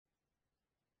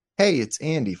Hey, it's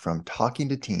Andy from Talking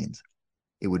to Teens.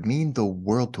 It would mean the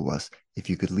world to us if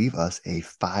you could leave us a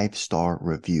 5-star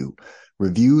review.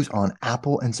 Reviews on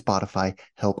Apple and Spotify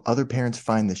help other parents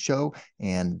find the show,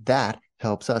 and that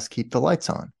helps us keep the lights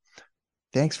on.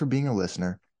 Thanks for being a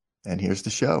listener, and here's the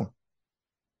show.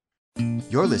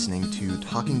 You're listening to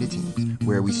Talking to Teens,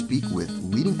 where we speak with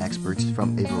leading experts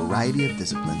from a variety of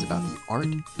disciplines about the art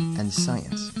and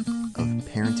science of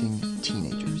parenting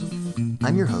teenagers.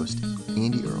 I'm your host,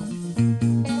 Andy Earle.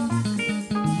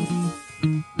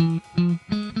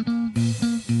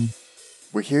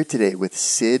 We're here today with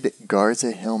Sid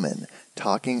Garza Hillman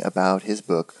talking about his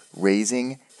book,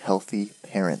 Raising Healthy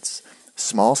Parents: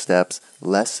 Small Steps,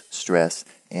 Less Stress,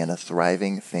 and a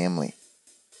Thriving Family.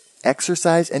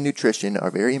 Exercise and nutrition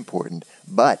are very important,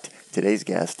 but today's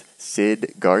guest,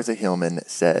 Sid Garza Hillman,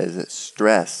 says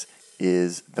stress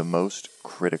is the most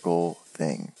critical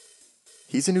thing.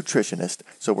 He's a nutritionist,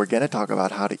 so we're going to talk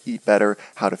about how to eat better,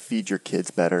 how to feed your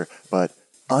kids better, but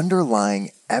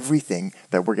underlying everything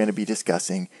that we're going to be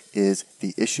discussing is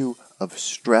the issue of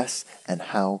stress and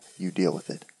how you deal with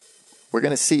it. We're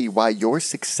going to see why your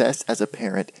success as a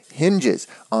parent hinges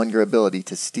on your ability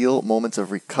to steal moments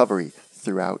of recovery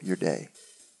throughout your day.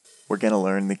 We're going to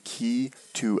learn the key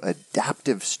to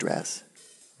adaptive stress.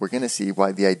 We're going to see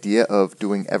why the idea of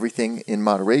doing everything in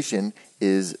moderation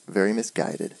is very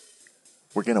misguided.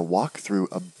 We're going to walk through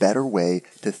a better way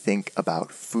to think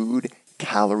about food,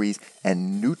 calories,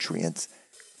 and nutrients,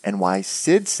 and why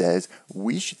Sid says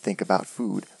we should think about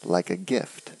food like a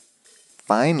gift.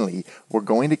 Finally, we're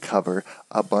going to cover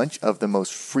a bunch of the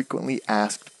most frequently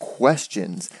asked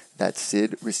questions that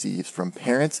Sid receives from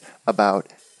parents about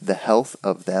the health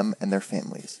of them and their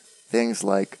families. Things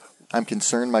like, I'm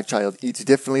concerned my child eats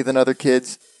differently than other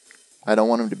kids, I don't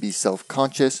want him to be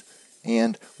self-conscious,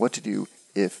 and what to do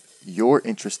if you're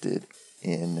interested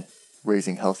in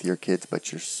raising healthier kids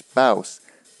but your spouse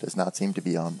does not seem to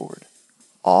be on board.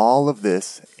 All of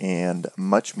this and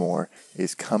much more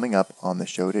is coming up on the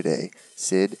show today.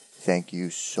 Sid, thank you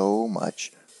so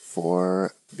much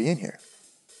for being here.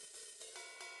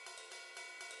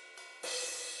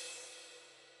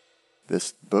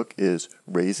 This book is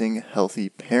Raising Healthy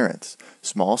Parents: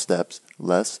 Small Steps,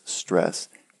 Less Stress,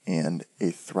 and a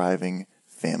Thriving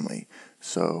Family.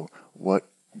 So what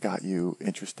got you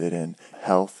interested in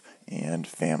health and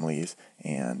families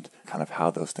and kind of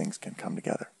how those things can come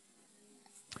together?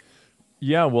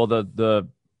 Yeah, well, the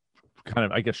kind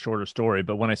of, I guess, shorter story,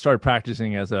 but when I started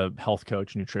practicing as a health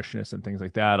coach, nutritionist, and things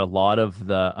like that, a lot of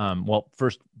the well,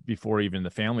 first before even the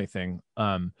family thing,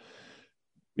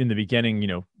 in the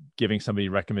beginning, giving somebody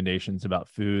recommendations about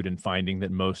food and finding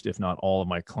that most, if not all of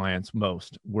my clients,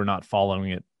 were not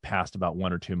following it past about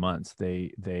 1 or 2 months.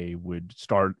 They would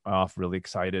start off really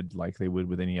excited like they would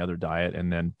with any other diet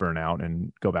and then burn out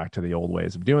and go back to the old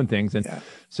ways of doing things. And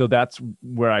so that's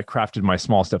where I crafted my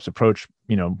small steps approach,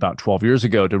 about 12 years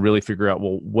ago, to really figure out,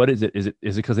 well, what is it? Is it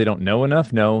because they don't know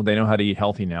enough? No, they know how to eat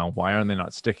healthy now. Why aren't they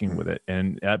not sticking with it?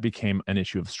 And that became an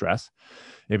issue of stress.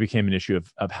 It became an issue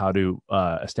of how to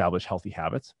establish healthy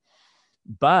habits.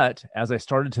 But as I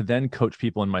started to then coach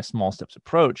people in my small steps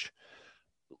approach,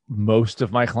 most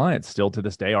of my clients still to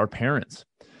this day are parents.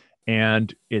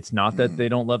 And it's not that they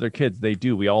don't love their kids. They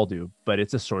do. We all do. But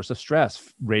it's a source of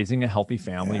stress. Raising a healthy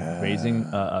family, raising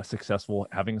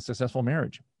having a successful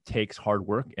marriage takes hard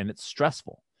work, and it's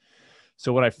stressful.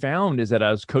 So what I found is that I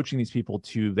was coaching these people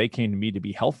they came to me to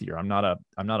be healthier. I'm not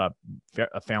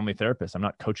a family therapist. I'm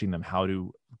not coaching them how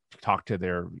to talk to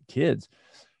their kids.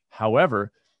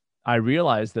 However, I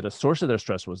realized that a source of their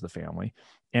stress was the family,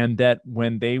 and that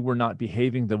when they were not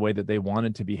behaving the way that they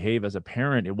wanted to behave as a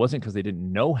parent, it wasn't because they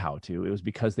didn't know how to. It was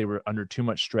because they were under too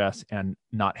much stress and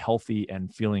not healthy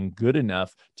and feeling good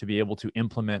enough to be able to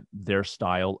implement their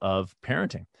style of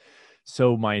parenting.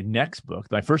 So my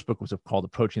first book was called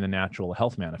Approaching the Natural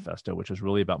Health Manifesto, which was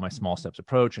really about my small steps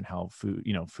approach and how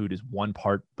food is one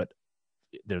part, but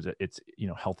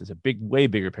health is a way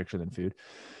bigger picture than food.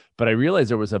 But I realized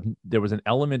there was an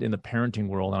element in the parenting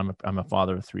world, and I'm a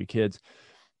father of 3 kids.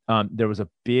 There was a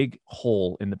big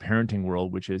hole in the parenting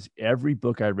world, which is every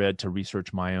book I read to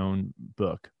research my own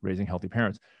book, Raising Healthy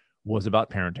Parents, was about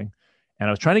parenting. And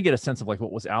I was trying to get a sense of like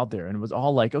what was out there. And it was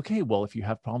all like, okay, well, if you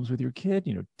have problems with your kid,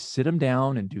 sit them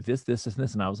down and do this, this, and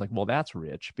this. And I was like, well, that's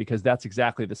rich, because that's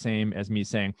exactly the same as me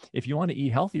saying, if you want to eat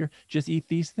healthier, just eat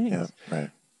these things. Yeah,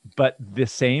 right. But the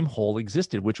same hole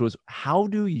existed, which was, how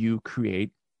do you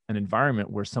create an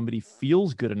environment where somebody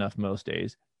feels good enough most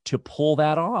days to pull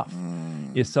that off?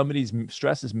 Is somebody's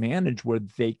stress is managed where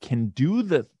they can do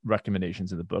the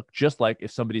recommendations in the book, just like if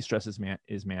somebody's stress is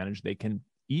managed, they can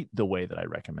eat the way that I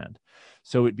recommend.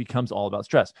 So it becomes all about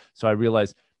stress. So I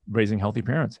realized raising healthy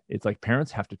parents, it's like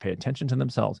parents have to pay attention to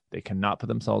themselves. They cannot put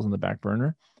themselves on the back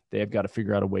burner. They have got to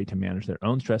figure out a way to manage their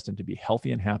own stress and to be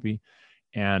healthy and happy.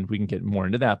 And we can get more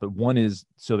into that. But one is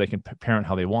so they can parent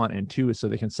how they want. And two is so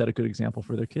they can set a good example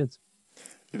for their kids.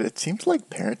 It seems like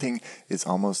parenting is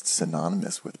almost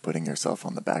synonymous with putting yourself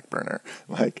on the back burner.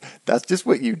 Like, that's just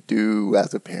what you do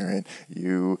as a parent.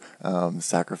 You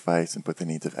sacrifice and put the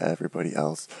needs of everybody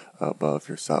else above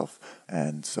yourself.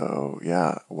 And so,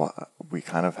 yeah, we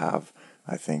kind of have,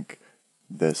 I think,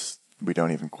 this, we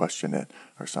don't even question it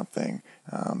or something,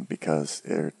 because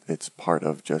it's part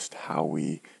of just how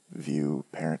we view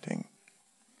parenting.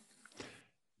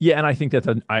 Yeah, and I think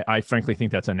I frankly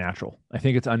think that's unnatural. I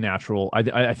think it's unnatural.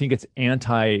 I think it's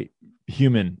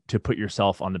anti-human to put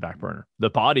yourself on the back burner. The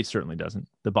body certainly doesn't.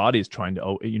 The body is trying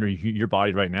to, your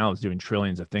body right now is doing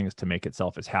trillions of things to make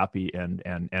itself as happy and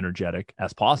energetic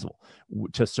as possible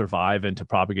to survive and to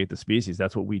propagate the species.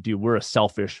 That's what we do. We're a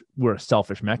selfish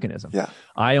mechanism. Yeah.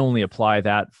 I only apply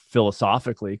that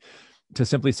philosophically to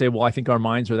simply say, well, I think our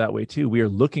minds are that way too. We are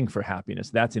looking for happiness.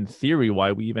 That's in theory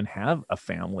why we even have a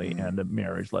family and a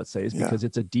marriage, let's say, is because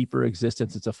it's a deeper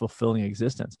existence. It's a fulfilling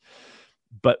existence.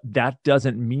 But that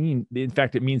doesn't mean, in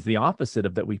fact, it means the opposite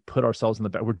of that. We put ourselves in the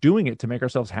back. We're doing it to make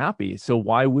ourselves happy. So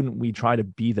why wouldn't we try to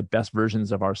be the best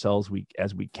versions of ourselves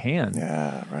as we can?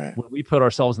 Yeah, right. When we put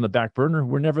ourselves in the back burner,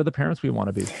 we're never the parents we want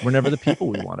to be. We're never the people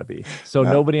we want to be. So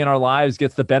nobody in our lives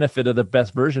gets the benefit of the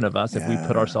best version of us if we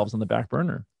put ourselves on the back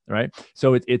burner, right?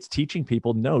 So it's teaching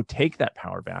people, no, take that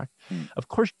power back. Of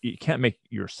course, you can't make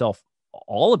yourself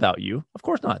all about you. Of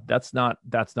course not. That's not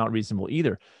reasonable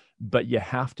either. But you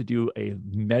have to do a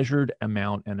measured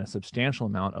amount and a substantial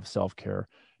amount of self-care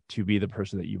to be the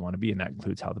person that you want to be. And that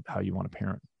includes how you want to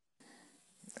parent.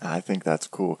 I think that's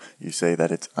cool. You say that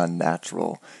it's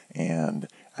unnatural. And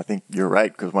I think you're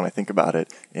right, because when I think about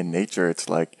it, in nature, it's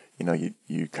like,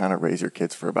 you kind of raise your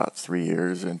kids for about 3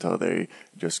 years until they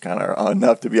just kind of are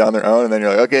enough to be on their own. And then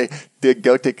you're like, okay,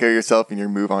 go take care of yourself, and you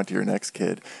move on to your next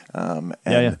kid.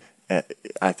 And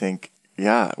I think,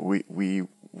 we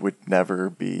would never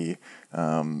be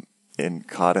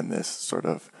caught in this sort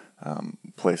of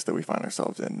place that we find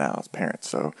ourselves in now as parents.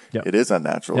 So it is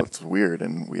unnatural. It's weird,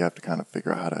 and we have to kind of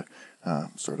figure out how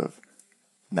to sort of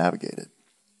navigate it.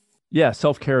 Yeah,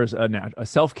 self-care is a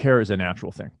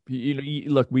natural thing.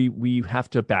 Look, we have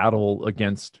to battle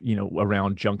against,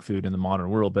 around junk food in the modern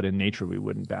world, but in nature we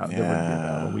wouldn't battle. There wouldn't be a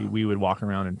battle. We would walk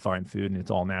around and find food, and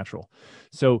it's all natural.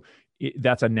 So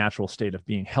that's a natural state of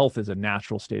being. Health is a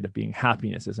natural state of being.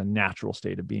 Happiness is a natural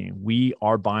state of being.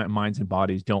 Our minds and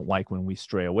bodies don't like when we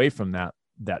stray away from that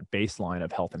baseline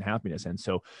of health and happiness. And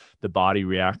so the body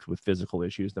reacts with physical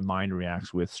issues. The mind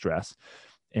reacts with stress.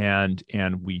 And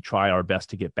we try our best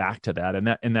to get back to that.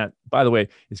 And that, by the way,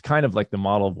 is kind of like the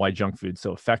model of why junk food is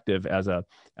so effective as a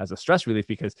stress relief,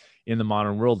 because in the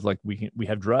modern world, like we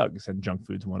have drugs, and junk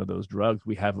food's one of those drugs.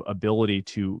 We have ability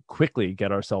to quickly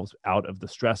get ourselves out of the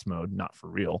stress mode, not for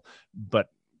real, but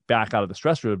back out of the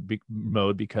stress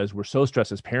mode, because we're so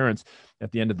stressed as parents.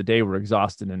 At the end of the day, we're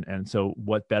exhausted. And so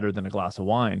what better than a glass of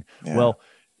wine? Yeah. Well,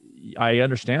 I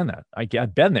understand that.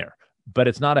 I've been there. But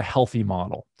it's not a healthy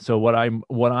model. So what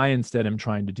I instead am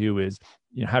trying to do is,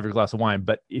 have your glass of wine.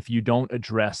 But if you don't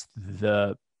address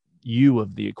the you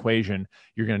of the equation,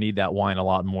 you're going to need that wine a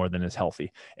lot more than is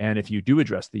healthy. And if you do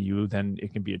address the you, then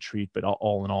it can be a treat. But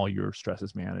all in all, your stress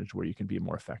is managed where you can be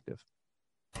more effective.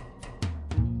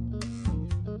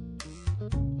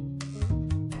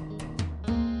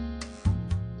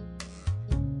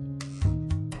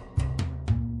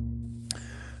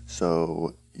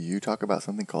 So you talk about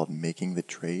something called making the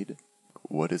trade.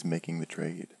 What is making the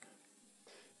trade?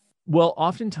 Well,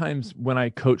 oftentimes when I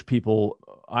coach people,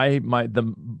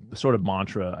 the sort of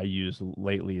mantra I use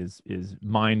lately is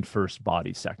mind first,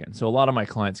 body second. So a lot of my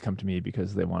clients come to me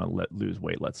because they want to lose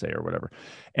weight, let's say, or whatever.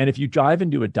 And if you dive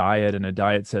into a diet and a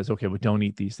diet says, okay, well, don't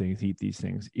eat these things, eat these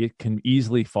things, it can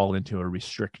easily fall into a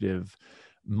restrictive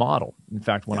model. In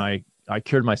fact, when I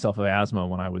cured myself of asthma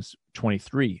when I was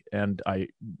 23, and I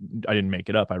didn't make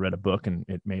it up. I read a book and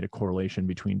it made a correlation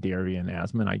between dairy and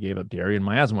asthma, and I gave up dairy and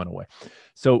my asthma went away.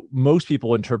 So most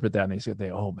people interpret that and they say,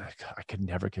 oh my God, I could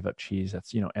never give up cheese.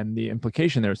 That's, and the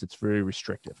implication there is it's very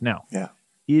restrictive. Now,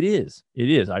 it is.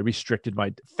 I restricted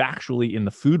factually in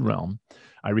the food realm,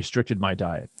 I restricted my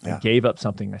diet. I gave up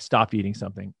something. I stopped eating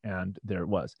something, and there it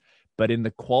was. But in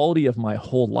the quality of my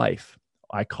whole life,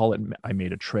 I call it, I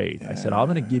made a trade. I said, I'm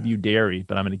going to give you dairy,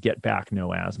 but I'm going to get back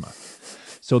no asthma.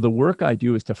 So the work I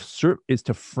do is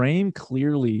to frame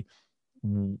clearly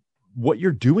what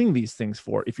you're doing these things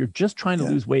for. If you're just trying to Yeah.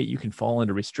 lose weight, you can fall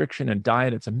into restriction and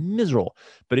diet. It's a miserable.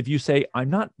 But if you say, I'm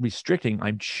not restricting,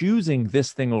 I'm choosing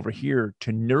this thing over here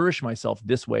to nourish myself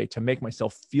this way, to make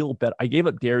myself feel better. I gave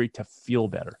up dairy to feel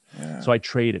better. Yeah. So I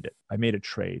traded it. I made a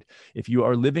trade. If you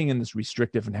are living in this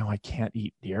restrictive, now I can't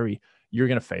eat dairy, you're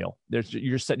going to fail.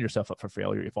 You're setting yourself up for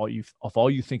failure. If all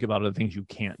you think about are the things you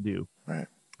can't do Right.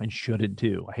 and shouldn't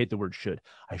do. I hate the word should.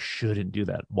 I shouldn't do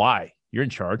that. Why? You're in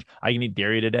charge. I can eat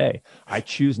dairy today. I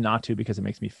choose not to because it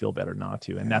makes me feel better not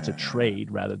to. And that's a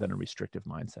trade rather than a restrictive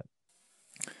mindset.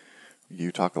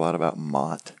 You talk a lot about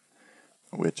MOT,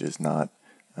 which is not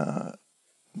a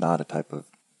type of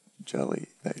jelly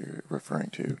that you're referring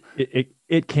to.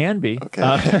 It can be.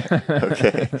 Okay.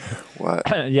 Okay.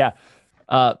 What? Yeah.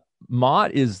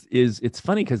 MOT is it's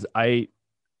funny because I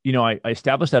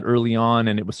established that early on,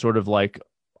 and it was sort of like,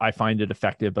 I find it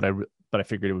effective, but I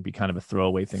figured it would be kind of a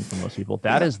throwaway thing for most people.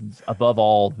 That is above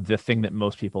all the thing that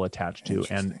most people attach to,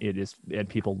 and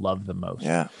people love the most.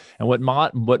 Yeah. And what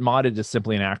MOT is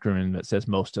simply an acronym that says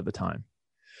most of the time.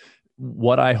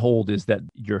 What I hold is that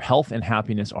your health and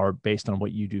happiness are based on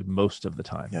what you do most of the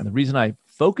time. Yep. And the reason I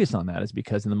focus on that is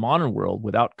because in the modern world,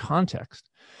 without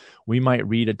context, we might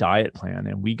read a diet plan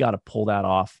and we got to pull that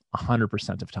off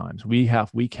 100% of times.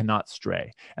 We cannot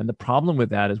stray. And the problem with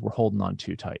that is we're holding on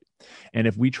too tight. And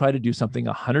if we try to do something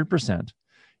 100%,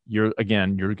 you're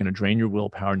going to drain your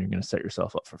willpower and you're going to set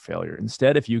yourself up for failure.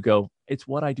 Instead, if you go, it's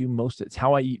what I do most, it's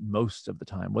how I eat most of the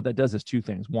time. What that does is two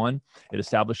things. One, it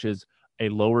establishes a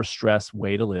lower stress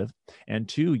way to live. And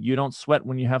two, you don't sweat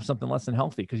when you have something less than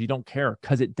healthy because you don't care,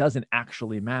 because it doesn't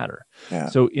actually matter. Yeah.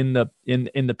 So in the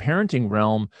parenting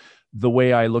realm, the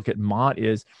way I look at MOT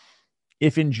is,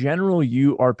 if in general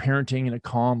you are parenting in a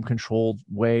calm, controlled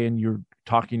way and you're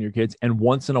talking to your kids, and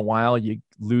once in a while you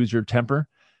lose your temper,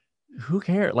 who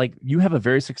cares? Like, you're a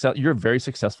very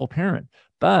successful parent.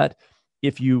 But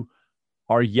if you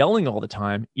are yelling all the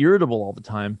time, irritable all the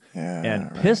time,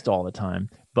 and pissed all the time,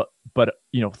 but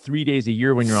 3 days a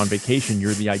year when you're on vacation,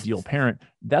 you're the ideal parent,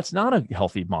 that's not a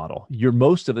healthy model. Your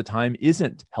most of the time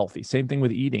isn't healthy. Same thing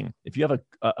with eating. If you have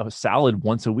a salad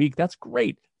once a week, that's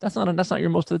great. That's not your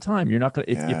most of the time. You're not going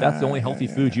to, if that's the only healthy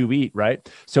food you eat, right?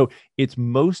 So it's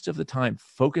most of the time.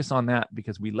 Focus on that,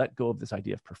 because we let go of this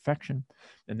idea of perfection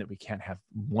and that we can't have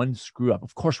one screw up.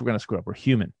 Of course, we're going to screw up. We're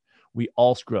human. We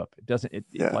all screw up.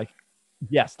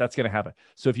 Yes, that's going to happen.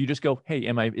 So if you just go, hey,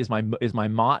 is my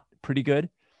MOT pretty good?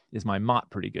 Is my MOT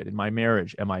pretty good in my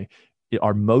marriage?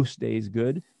 Are most days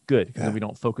good? Good. Because then we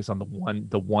don't focus on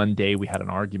the one day we had an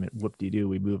argument, whoop-de-doo,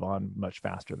 we move on much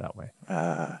faster that way.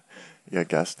 A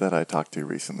guest that I talked to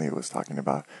recently was talking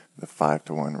about the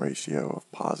 5-to-1 ratio of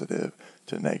positive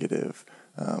to negative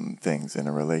things in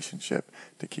a relationship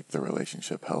to keep the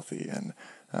relationship healthy. And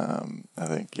I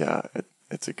think,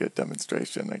 it's a good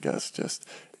demonstration, I guess. Just,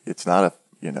 it's not a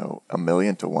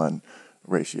 1,000,000 to 1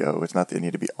 ratio. It's not that they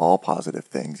need to be all positive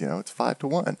things, it's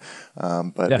 5-to-1.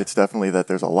 But it's definitely that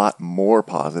there's a lot more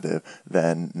positive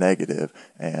than negative.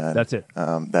 And that's it.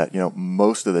 That,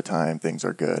 most of the time things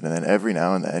are good. And then every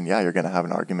now and then, you're going to have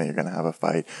an argument, you're going to have a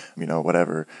fight,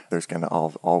 whatever. There's going to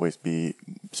always be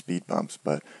speed bumps.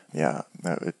 But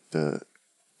it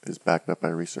is backed up by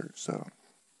research. So.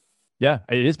 Yeah,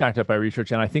 it is backed up by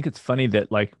research. And I think it's funny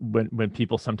that, like, when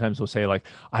people sometimes will say, like,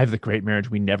 I have the great marriage,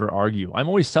 we never argue. I'm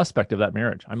always suspect of that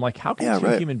marriage. I'm like, how can two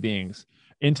human beings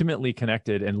intimately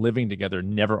connected and living together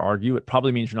never argue? It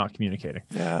probably means you're not communicating.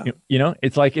 Yeah.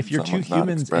 It's like if you're two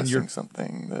humans and you're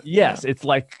something that, it's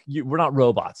like we're not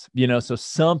robots, so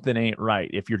something ain't right.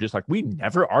 If you're just like, we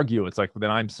never argue, it's like,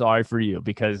 then I'm sorry for you,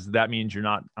 because that means you're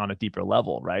not on a deeper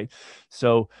level, right?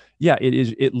 So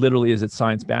it literally is. It's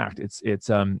science backed.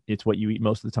 It's what you eat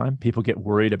most of the time. People get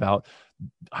worried about,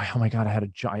 oh my God,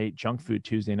 I ate junk food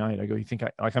Tuesday night. I go, you think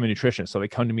I'm a nutritionist? So they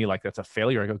come to me like that's a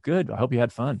failure. I go, good. I hope you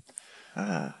had fun.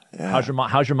 How's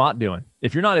your MOT doing?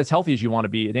 If you're not as healthy as you want to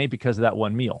be, it ain't because of that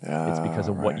one meal. It's because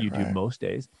of what you do most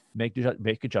days. Make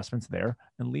adjustments there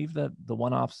and leave the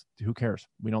one-offs. Who cares?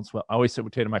 We don't sweat. I always say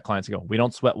to my clients, I go, we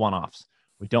don't sweat one-offs.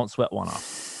 We don't sweat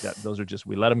one-offs. Those are just,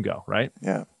 we let them go, right?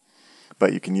 Yeah.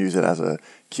 But you can use it as a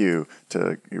cue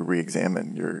to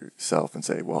re-examine yourself and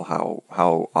say, well,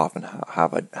 how often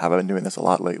have I been doing this a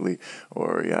lot lately?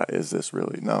 Or is this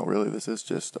really, no, really, this is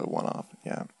just a one-off.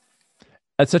 Yeah.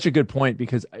 That's such a good point,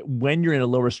 because when you're in a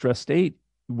lower stress state,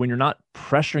 when you're not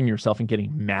pressuring yourself and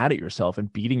getting mad at yourself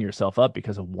and beating yourself up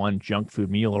because of one junk food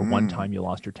meal or one time you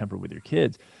lost your temper with your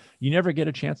kids, you never get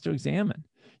a chance to examine.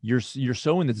 You're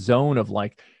so in the zone of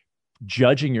like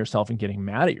judging yourself and getting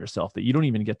mad at yourself that you don't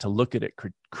even get to look at it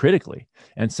critically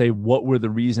and say, what were the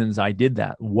reasons I did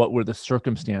that? What were the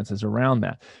circumstances around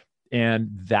that? And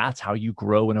that's how you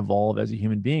grow and evolve as a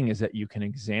human being, is that you can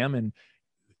examine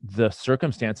the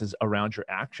circumstances around your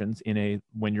actions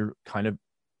when you're kind of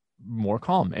more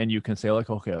calm, and you can say like,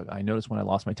 okay, I noticed when I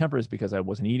lost my temper is because I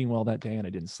wasn't eating well that day and I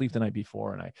didn't sleep the night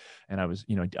before. And I was,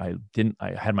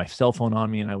 I had my cell phone on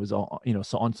me and I was all,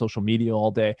 so on social media all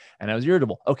day and I was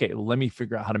irritable. Okay. Well, let me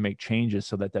figure out how to make changes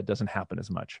so that doesn't happen as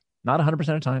much. Not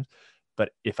 100% of times, but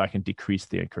if I can decrease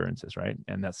the occurrences, right?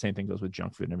 And that same thing goes with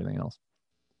junk food and everything else.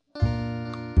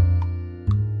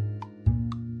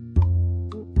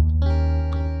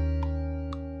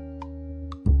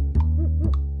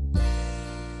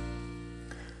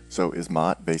 So is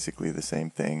MOT basically the same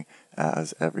thing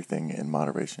as everything in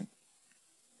moderation?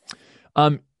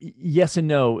 Yes and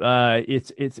no.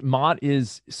 It's MOT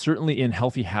is certainly in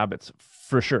healthy habits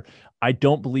for sure. I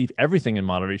don't believe everything in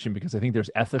moderation, because I think there's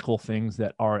ethical things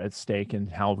that are at stake in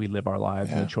how we live our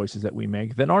lives and the choices that we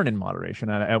make that aren't in moderation.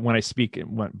 And when I speak,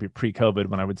 pre-COVID,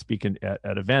 when I would speak at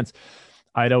events,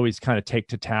 I'd always kind of take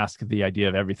to task the idea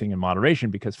of everything in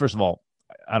moderation, because first of all,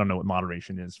 I don't know what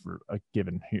moderation is for a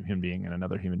given human being and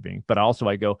another human being. But also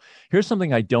I go, here's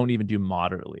something I don't even do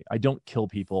moderately. I don't kill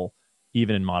people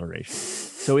even in moderation.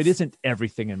 So it isn't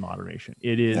everything in moderation.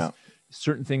 It is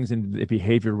certain things in the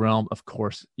behavior realm. Of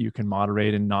course, you can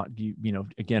moderate and not,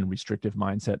 again, restrictive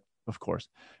mindset, of course.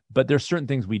 But there's certain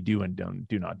things we do and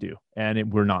do not do.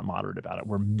 And we're not moderate about it.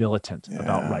 We're militant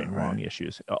about right and wrong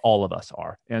issues. All of us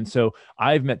are. And so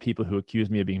I've met people who accuse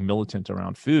me of being militant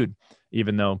around food,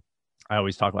 even though I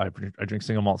always talk about I drink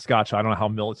single malt scotch. So I don't know how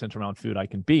militant around food I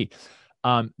can be.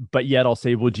 But yet I'll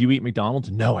say, well, do you eat McDonald's?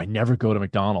 No, I never go to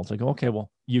McDonald's. I go, okay, well,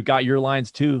 you got your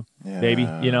lines too, baby.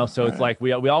 So it's like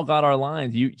we all got our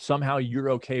lines.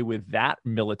 You're okay with that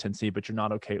militancy, but you're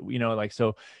not okay.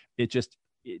 So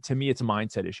to me, it's a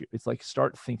mindset issue. It's like,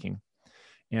 start thinking,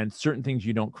 and certain things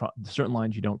certain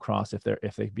lines you don't cross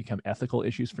if they become ethical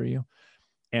issues for you.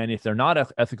 And if they're not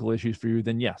ethical issues for you,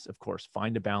 then yes, of course,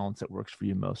 find a balance that works for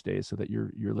you most days so that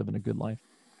you're living a good life.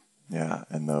 Yeah,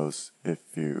 and if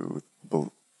you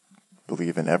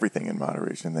believe in everything in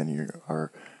moderation, then you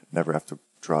never have to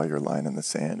draw your line in the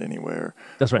sand anywhere.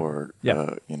 That's right. Or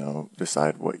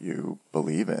decide what you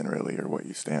believe in, really, or what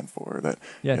you stand for.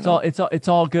 It's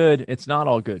all good. It's not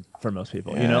all good for most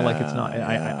people. It's not.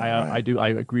 I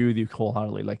agree with you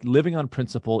wholeheartedly. Like, living on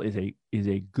principle is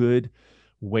a good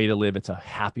way to live. It's a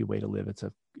happy way to live.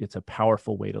 It's a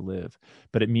powerful way to live,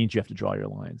 but it means you have to draw your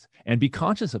lines and be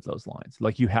conscious of those lines.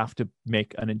 Like, you have to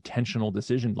make an intentional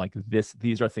decision. Like,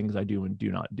 these are things I do and do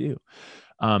not do.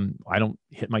 I don't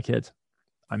hit my kids.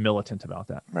 I'm militant about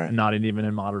that. Right. Not even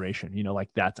in moderation.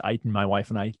 My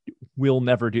wife and I will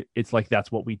never do. It's like, that's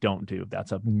what we don't do.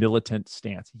 That's a militant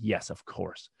stance. Yes, of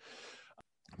course.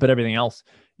 But everything else,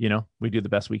 we do the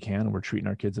best we can, and we're treating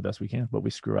our kids the best we can, but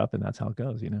we screw up, and that's how it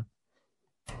goes,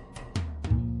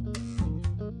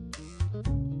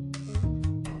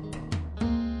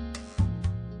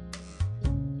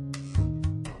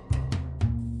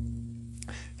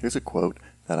 Here's a quote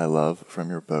that I love from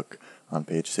your book on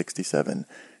page 67.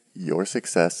 Your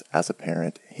success as a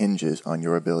parent hinges on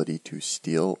your ability to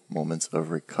steal moments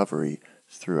of recovery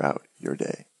throughout your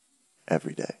day,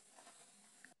 every day.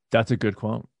 That's a good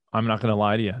quote. I'm not going to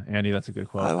lie to you, Andy. That's a good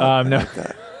quote. I like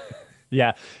that.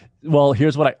 Yeah. Well,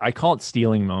 here's what I call it: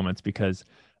 stealing moments, because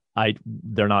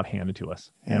they're not handed to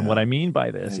us. Yeah. And what I mean by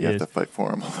this is you have to fight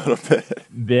for them a little bit.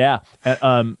 Yeah.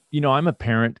 I'm a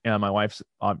parent, and my wife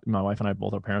and I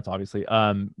both are parents, obviously.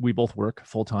 We both work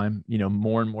full time.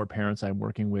 More and more parents I'm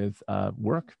working with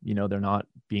work. They're not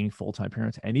being full-time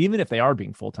parents. And even if they are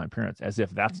being full-time parents, as if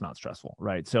that's not stressful,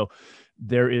 right? So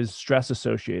there is stress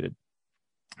associated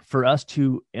for us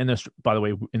to, and this, by the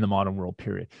way, in the modern world,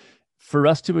 period, for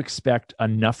us to expect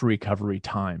enough recovery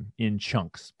time in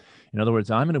chunks. In other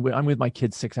words, I'm with my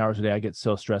kids 6 hours a day. I get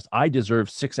so stressed. I deserve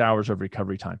 6 hours of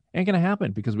recovery time. Ain't going to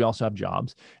happen, because we also have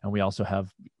jobs, and we also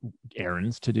have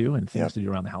errands to do and things to do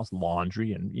around the house,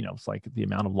 laundry. And, it's like the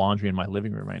amount of laundry in my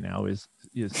living room right now is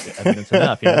evidence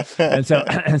enough. And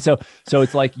so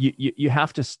it's like you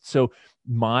have to, so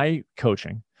my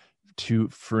coaching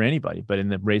for anybody, but in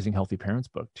the Raising Healthy Parents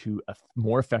book, to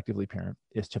more effectively parent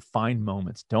is to find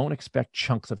moments. Don't expect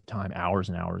chunks of time, hours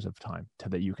and hours of time,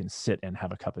 that you can sit and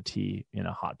have a cup of tea in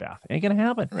a hot bath. Ain't going to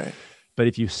happen. Right. But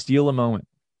if you steal a moment,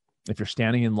 if you're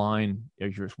standing in line,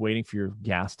 if you're waiting for your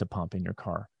gas to pump in your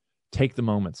car, take the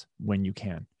moments when you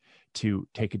can to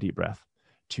take a deep breath,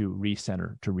 to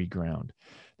recenter, to reground.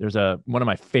 There's one of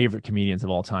my favorite comedians of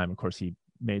all time. Of course, he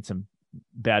made some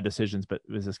bad decisions, but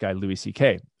it was this guy, Louis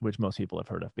C.K., which most people have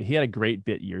heard of. But he had a great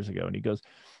bit years ago, and he goes,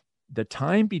 the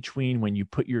time between when you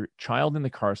put your child in the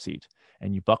car seat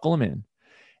and you buckle them in,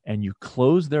 and you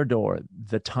close their door,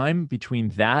 the time between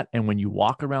that and when you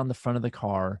walk around the front of the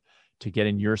car to get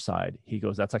in your side, he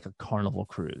goes, that's like a carnival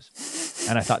cruise.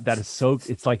 And I thought that is so,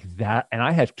 it's like that. And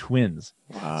I have twins.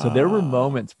 Wow. So there were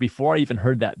moments before I even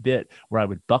heard that bit where I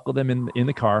would buckle them in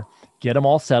the car, get them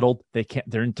all settled.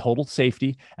 They're in total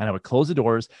safety. And I would close the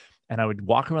doors and I would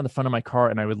walk around the front of my car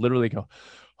and I would literally go,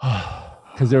 oh,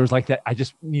 because there was like that. I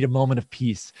just need a moment of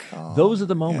peace. Those are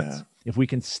the moments. Yeah. If we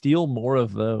can steal more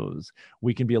of those,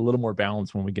 we can be a little more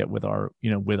balanced when we get with our,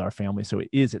 with our family. So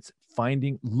it's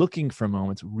looking for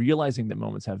moments, realizing that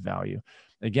moments have value.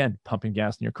 Again, pumping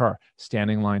gas in your car,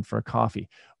 standing in line for a coffee,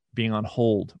 being on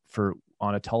hold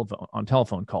on a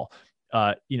telephone call,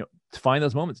 to find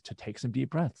those moments, to take some deep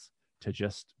breaths, to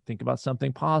just think about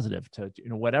something positive, to,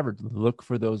 whatever, look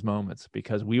for those moments,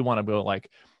 because we want to go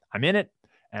like, I'm in it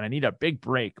and I need a big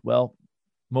break. Well,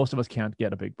 most of us can't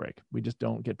get a big break. We just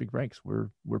don't get big breaks. We're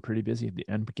pretty busy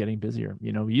and getting busier.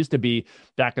 We used to be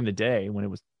back in the day when it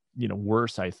was,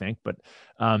 worse, I think, but,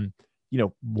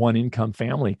 one income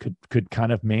family could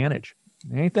kind of manage.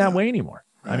 It ain't that way anymore.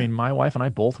 Right. I mean, my wife and I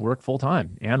both work full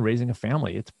time and raising a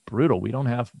family. It's brutal. We don't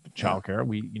have childcare.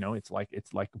 We, it's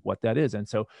like what that is. And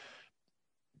so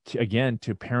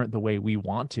to parent the way we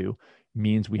want to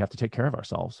means we have to take care of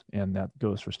ourselves. And that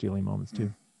goes for stealing moments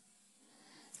too.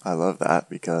 I love that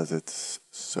because it's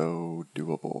so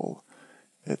doable.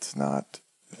 It's not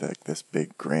like this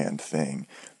big grand thing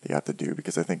that you have to do,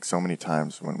 because I think so many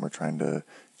times when we're trying to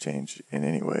change in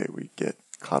any way, we get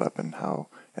caught up in how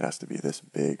it has to be this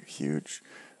big, huge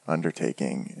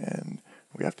undertaking and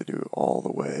we have to do it all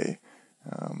the way.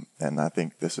 And I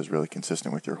think this is really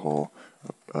consistent with your whole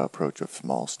approach of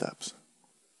small steps.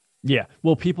 Yeah.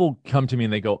 Well, people come to me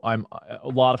and they go, a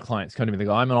lot of clients come to me, they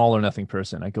go, I'm an all or nothing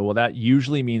person. I go, well, that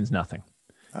usually means nothing.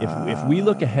 If we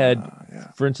look ahead,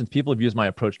 for instance, people have used my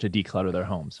approach to declutter their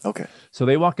homes. Okay. So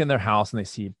they walk in their house and they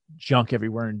see junk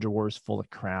everywhere and drawers full of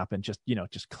crap and just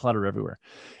clutter everywhere.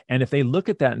 And if they look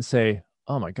at that and say,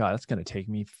 oh my God, that's going to take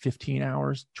me 15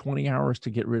 hours, 20 hours to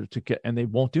get rid of, and they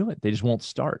won't do it. They just won't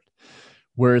start.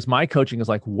 Whereas my coaching is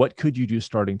like, what could you do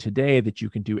starting today that you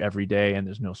can do every day and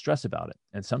there's no stress about it?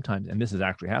 And sometimes, and this has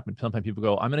actually happened, sometimes people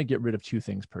go, I'm going to get rid of 2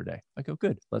 things per day. I go,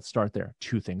 good, let's start there.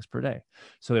 2 things per day.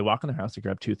 So they walk in their house, they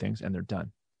grab 2 things and they're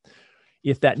done.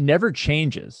 If that never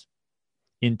changes,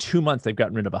 in 2 months, they've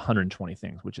gotten rid of 120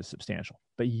 things, which is substantial.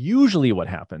 But usually what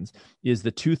happens is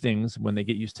the 2 things, when they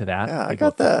get used to that. Yeah, I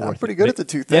got that. I'm pretty good at the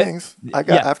 2 things.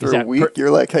 After a week,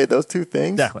 you're like, hey, those 2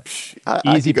 things. Exactly.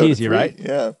 Easy peasy, right?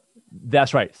 Yeah.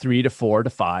 That's right. 3 to 4 to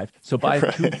 5. So by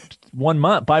 1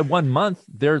 month,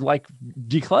 they're like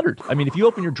decluttered. I mean, if you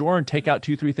open your drawer and take out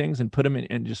 2-3 things and put them in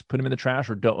and just put them in the trash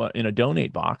or in a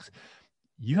donate box,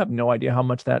 you have no idea how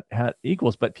much that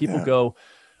equals. But people go,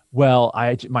 well,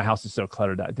 my house is so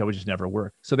cluttered that would just never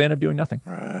work. So they end up doing nothing,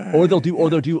 or they'll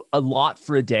do a lot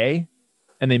for a day,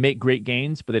 and they make great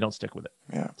gains, but they don't stick with it.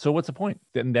 Yeah. So what's the point?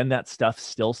 Then that stuff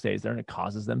still stays there and it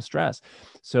causes them stress.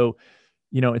 So,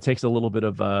 it takes a little bit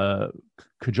of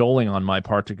cajoling on my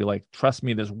part to go like, trust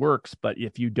me, this works. But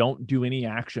if you don't do any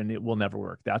action, it will never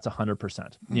work. That's 100%.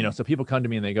 Mm-hmm. So people come to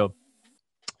me and they go,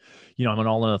 I'm an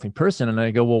all or nothing person. And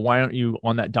I go, well, why aren't you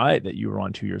on that diet that you were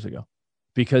on 2 years ago?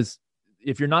 Because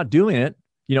if you're not doing it,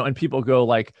 and people go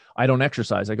like, I don't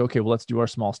exercise. I go, okay, well, let's do our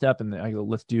small step. And I go,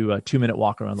 let's do a 2-minute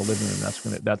walk around the living room.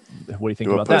 What do you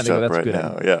think about that? And they go, that's good.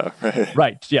 Now. Yeah. Right.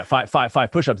 Right. Yeah.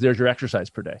 Five push-ups. There's your exercise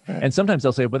per day. Right. And sometimes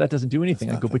they'll say, well, that doesn't do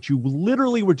anything. I go, but you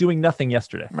literally were doing nothing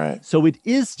yesterday. Right. So it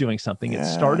is doing something.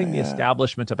 It's starting the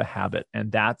establishment of a habit.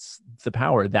 And that's the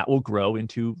power that will grow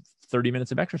into 30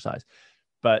 minutes of exercise.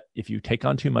 But if you take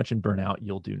on too much and burn out,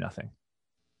 you'll do nothing.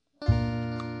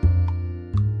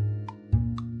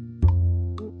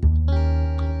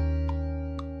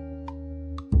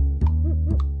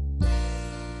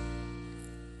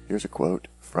 Here's a quote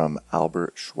from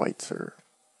Albert Schweitzer.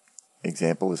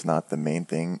 Example is not the main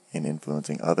thing in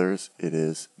influencing others. It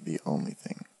is the only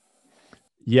thing.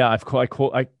 Yeah,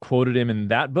 I quoted him in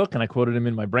that book, and I quoted him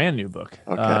in my brand new book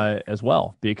as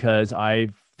well, because I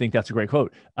think that's a great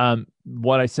quote.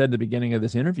 What I said at the beginning of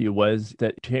this interview was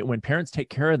that when parents take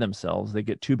care of themselves, they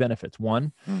get 2 benefits.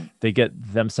 1, they get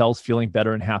themselves feeling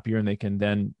better and happier, and they can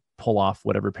then pull off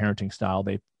whatever parenting style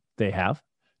they have.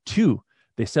 2,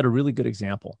 they set a really good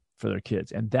example for their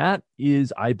kids. And that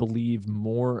is, I believe,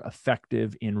 more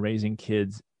effective in raising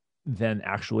kids than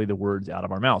actually the words out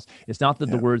of our mouths. It's not that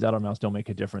the words out of our mouths don't make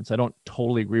a difference. I don't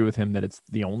totally agree with him that it's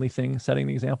the only thing setting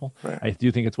the example. Right. I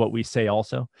do think it's what we say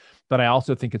also, but I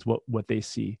also think it's what they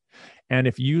see. And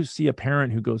if you see a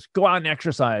parent who goes, go out and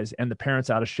exercise, and the parent's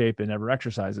out of shape and never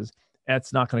exercises,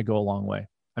 that's not going to go a long way.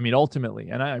 I mean, ultimately,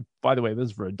 and by the way, this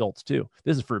is for adults too.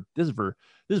 This is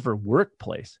for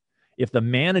workplace. If the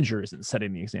manager isn't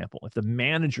setting the example, if the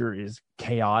manager is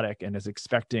chaotic and is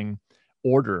expecting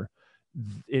order,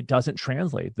 it doesn't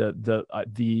translate.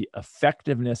 The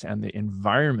effectiveness and the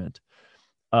environment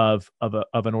of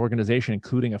an organization,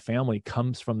 including a family,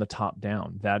 comes from the top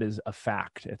down. That is a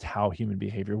fact. It's how human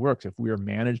behavior works. If we are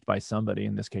managed by somebody,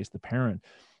 in this case, the parent,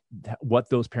 what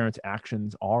those parents'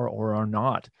 actions are or are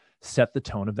not set the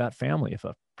tone of that family. If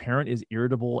a parent is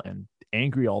irritable and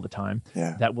angry all the time,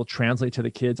 that will translate to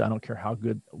the kids. I don't care how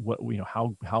good, what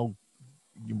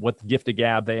gift of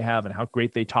gab they have and how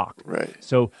great they talk. Right.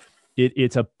 So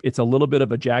it's a little bit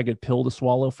of a jagged pill to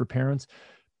swallow for parents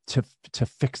to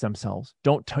fix themselves.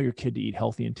 Don't tell your kid to eat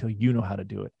healthy until you know how to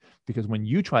do it. Because when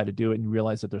you try to do it and you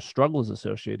realize that there's struggles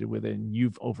associated with it and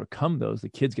you've overcome those, the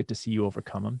kids get to see you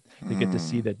overcome them. They get to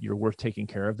see that you're worth taking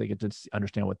care of. They get to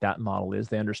understand what that model is.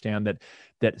 They understand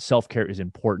that self-care is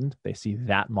important. They see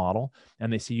that model,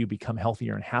 and they see you become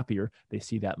healthier and happier. They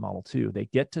see that model too. They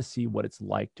get to see what it's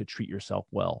like to treat yourself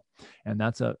well. And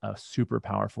that's a super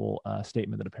powerful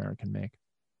statement that a parent can make.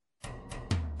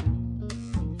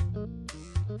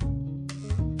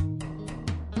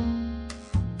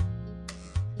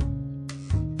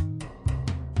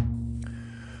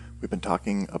 We've been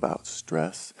talking about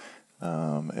stress.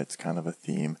 It's kind of a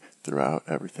theme throughout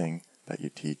everything that you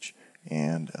teach.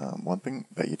 And one thing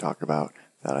that you talk about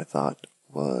that I thought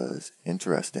was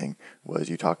interesting was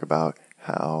you talk about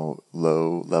how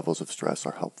low levels of stress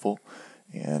are helpful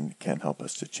and can help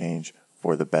us to change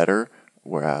for the better,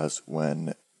 whereas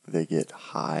when they get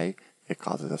high, it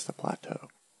causes us to plateau.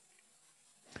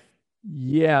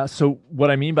 Yeah. So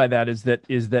what I mean by that is that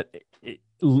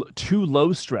too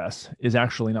low stress is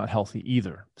actually not healthy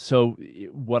either. So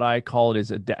what I call it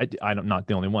is, I'm not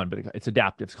the only one, but it's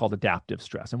adaptive. It's called adaptive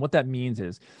stress. And what that means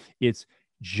is it's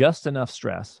just enough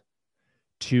stress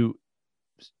to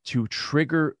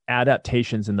trigger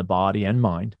adaptations in the body and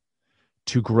mind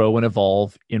to grow and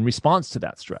evolve in response to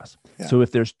that stress. Yeah. So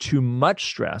if there's too much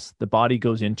stress, the body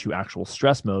goes into actual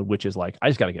stress mode, which is like, I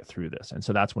just got to get through this. And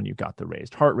so that's when you've got the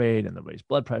raised heart rate and the raised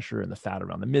blood pressure and the fat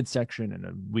around the midsection and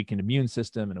a weakened immune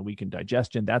system and a weakened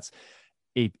digestion. That's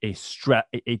a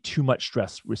too much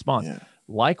stress response. Yeah.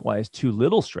 Likewise, too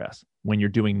little stress, when you're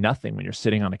doing nothing, when you're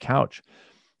sitting on a couch,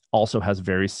 also has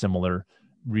very similar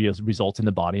results in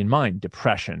the body and mind: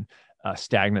 depression,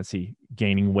 stagnancy,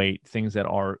 gaining weight, things that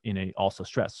are also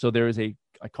stress. So there is I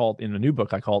call it in a new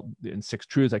book, in 6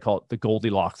 Truths, I call it the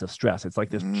Goldilocks of stress. It's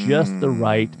like this just the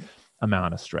right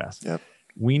amount of stress. Yep.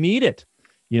 We need it.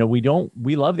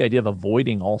 We love the idea of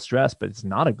avoiding all stress, but it's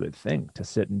not a good thing to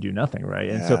sit and do nothing. Right.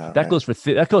 And so that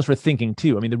goes for thinking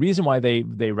too. I mean, the reason why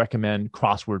they recommend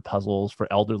crossword puzzles for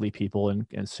elderly people and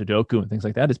Sudoku and things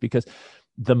like that is because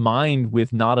the mind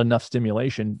with not enough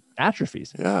stimulation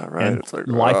atrophies. Yeah. Right. And it's like,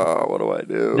 what do I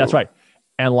do? That's right.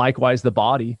 And likewise, the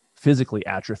body physically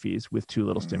atrophies with too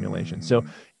little stimulation. So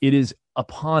it is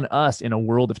upon us in a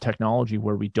world of technology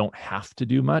where we don't have to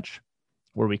do much,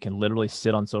 where we can literally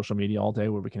sit on social media all day,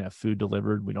 where we can have food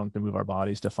delivered. We don't have to move our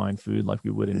bodies to find food like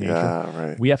we would in nature.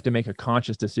 Right. We have to make a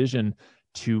conscious decision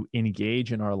to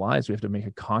engage in our lives. We have to make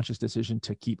a conscious decision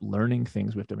to keep learning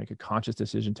things. We have to make a conscious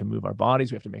decision to move our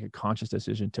bodies. We have to make a conscious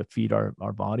decision to feed our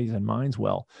bodies and minds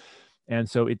well. And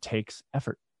so it takes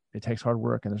effort. It takes hard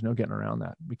work, and there's no getting around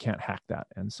that. We can't hack that.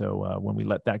 And so when we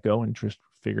let that go and just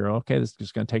figure, okay, this is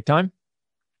just going to take time,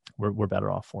 we're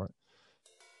better off for it.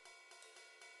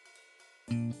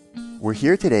 We're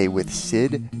here today with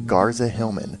Sid Garza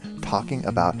Hillman talking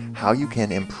about how you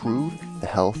can improve the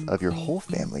health of your whole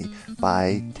family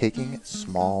by taking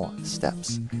small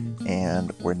steps.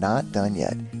 And we're not done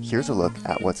yet. Here's a look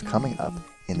at what's coming up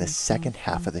in the second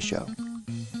half of the show.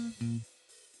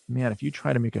 Man, if you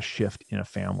try to make a shift in a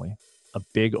family, a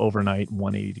big overnight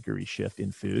 180-degree shift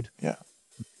in food,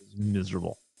 it's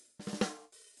miserable.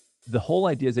 The whole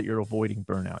idea is that you're avoiding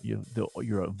burnout.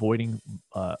 You're avoiding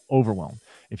overwhelm.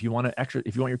 If you want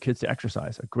your kids to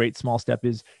exercise, a great small step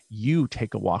is you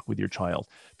take a walk with your child.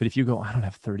 But if you go, I don't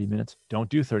have 30 minutes, don't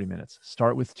do 30 minutes.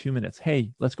 Start with 2 minutes.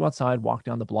 Hey, let's go outside, walk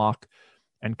down the block,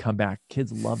 and come back.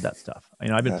 Kids love that stuff.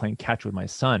 I've been playing catch with my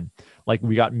son. Like,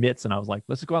 we got mitts and I was like,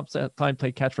 let's go outside and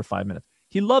play catch for 5 minutes.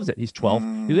 He loves it. He's 12.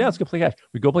 He's like, yeah, let's go play catch.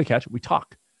 We go play catch. We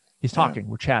talk. He's talking.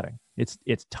 We're chatting.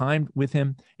 It's time with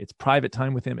him. It's private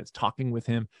time with him. It's talking with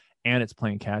him, and it's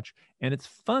playing catch, and it's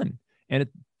fun. And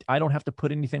I don't have to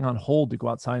put anything on hold to go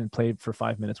outside and play for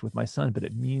 5 minutes with my son, but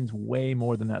it means way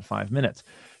more than that 5 minutes.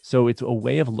 So it's a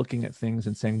way of looking at things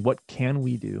and saying, what can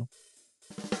we do?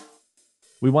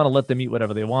 We want to let them eat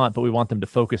whatever they want, but we want them to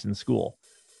focus in school.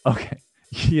 Okay.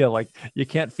 Yeah, like you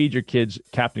can't feed your kids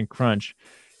Captain Crunch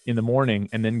in the morning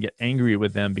and then get angry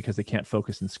with them because they can't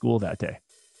focus in school that day.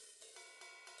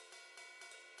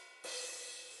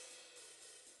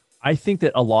 I think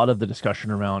that a lot of the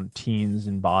discussion around teens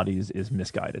and bodies is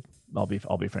misguided. I'll be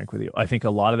frank with you. I think a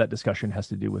lot of that discussion has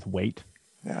to do with weight,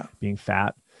 being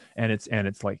fat, and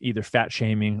it's like either fat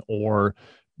shaming or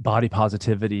body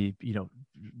positivity.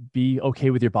 Be okay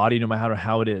with your body no matter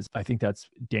how it is. I think that's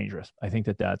dangerous. I think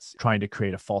that that's trying to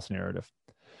create a false narrative.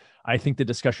 I think the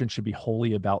discussion should be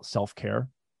wholly about self-care,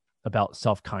 about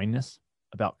self-kindness,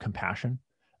 about compassion,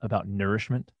 about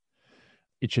nourishment.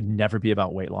 It should never be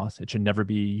about weight loss. It should never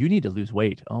be, you need to lose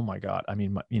weight. Oh my God. I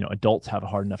mean, adults have a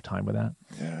hard enough time with that.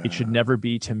 Yeah. It should never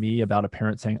be to me about a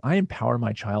parent saying, I empower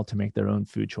my child to make their own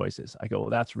food choices. I go, well,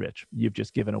 that's rich. You've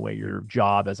just given away your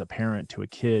job as a parent to a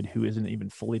kid who isn't even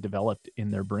fully developed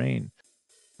in their brain.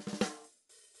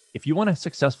 If you want a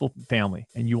successful family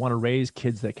and you want to raise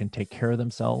kids that can take care of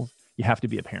themselves, you have to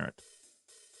be a parent.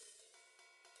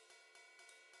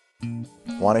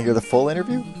 Want to hear the full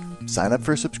interview? Sign up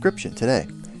for a subscription today.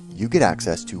 You get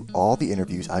access to all the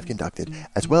interviews I've conducted,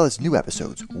 as well as new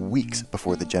episodes weeks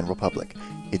before the general public.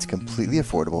 It's completely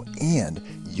affordable, and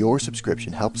your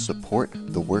subscription helps support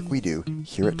the work we do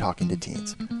here at Talking to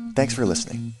Teens. Thanks for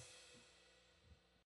listening.